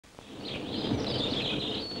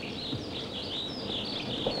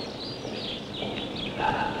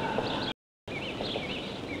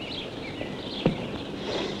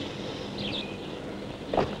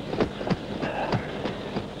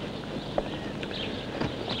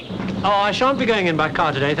Oh, I shan't be going in by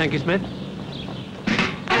car today, thank you, Smith.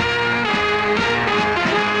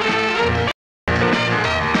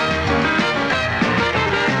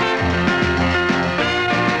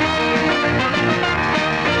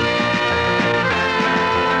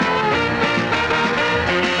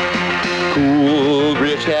 Cool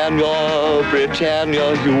Britannia,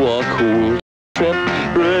 Britannia, you are cool.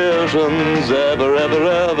 Preparations ever, ever,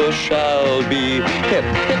 ever shall be. Hip,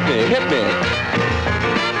 hit me, hit me.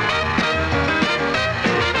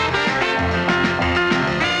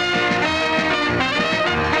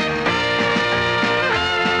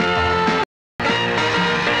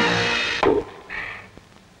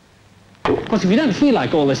 Of course, if you don't feel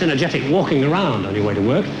like all this energetic walking around on your way to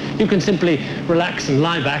work, you can simply relax and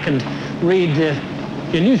lie back and read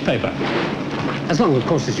your newspaper. As long, of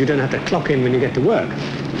course, as you don't have to clock in when you get to work.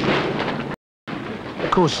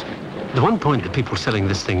 Of course, the one point that people selling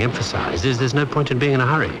this thing emphasize is there's no point in being in a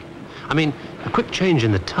hurry. I mean, a quick change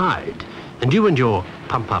in the tide, and you and your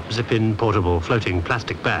pump-up, zip-in, portable, floating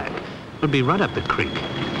plastic bag would be right up the creek.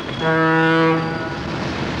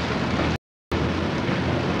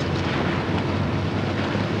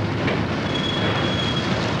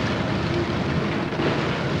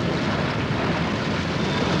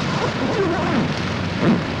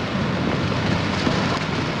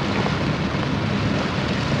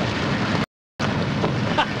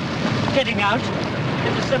 Getting out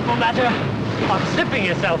is a simple matter of zipping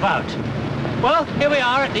yourself out. Well, here we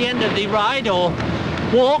are at the end of the ride, or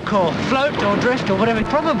walk, or float, or drift, or whatever.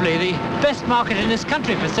 Probably the best market in this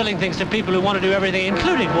country for selling things to people who want to do everything,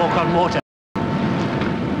 including walk on water.